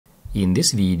In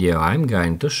this video, I'm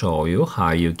going to show you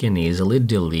how you can easily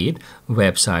delete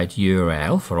website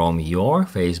URL from your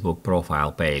Facebook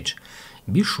profile page.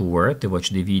 Be sure to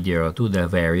watch the video to the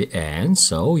very end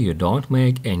so you don't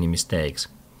make any mistakes.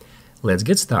 Let's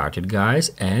get started,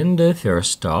 guys, and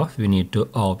first off, we need to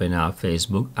open up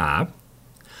Facebook app.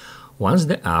 Once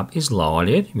the app is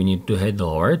loaded, we need to head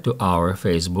over to our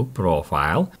Facebook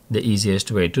profile. The easiest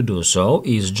way to do so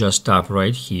is just tap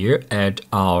right here at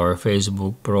our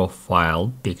Facebook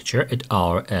profile picture, at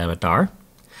our avatar.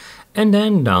 And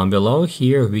then down below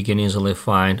here, we can easily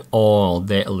find all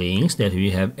the links that we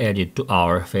have added to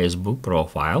our Facebook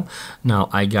profile. Now,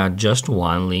 I got just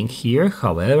one link here.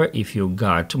 However, if you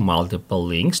got multiple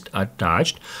links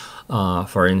attached,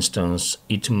 for instance,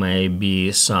 it may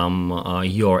be some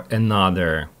your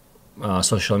another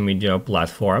social media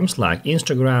platforms like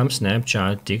Instagram,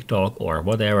 Snapchat, TikTok, or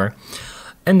whatever.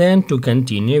 And then to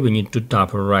continue, we need to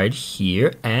tap right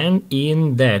here, and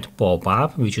in that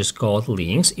pop-up, which is called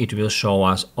links, it will show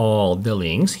us all the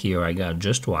links. Here I got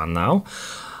just one now.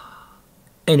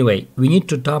 Anyway, we need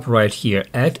to tap right here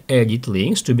at edit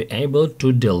links to be able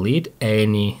to delete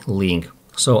any link.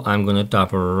 So I'm gonna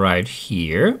tap right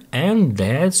here, and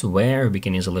that's where we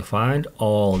can easily find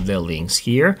all the links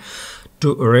here.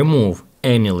 To remove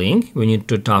any link, we need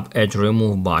to tap at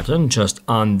remove button just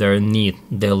underneath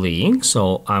the link.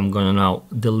 So I'm gonna now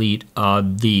delete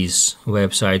this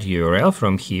website URL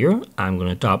from here. I'm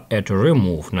gonna tap at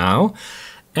remove now.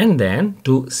 And then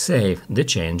to save the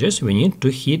changes, we need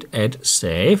to hit at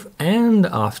save, and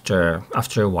after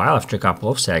a while, after a couple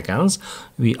of seconds,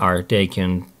 we are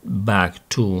taken back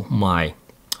to my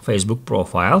Facebook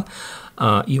profile.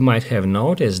 You might have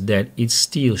noticed that it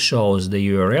still shows the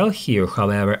URL here.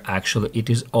 However, actually it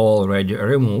is already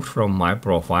removed from my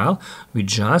profile. We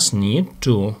just need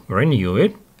to renew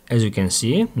it. As you can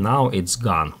see, now it's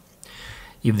gone.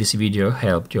 If this video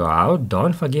helped you out,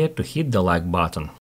 don't forget to hit the like button.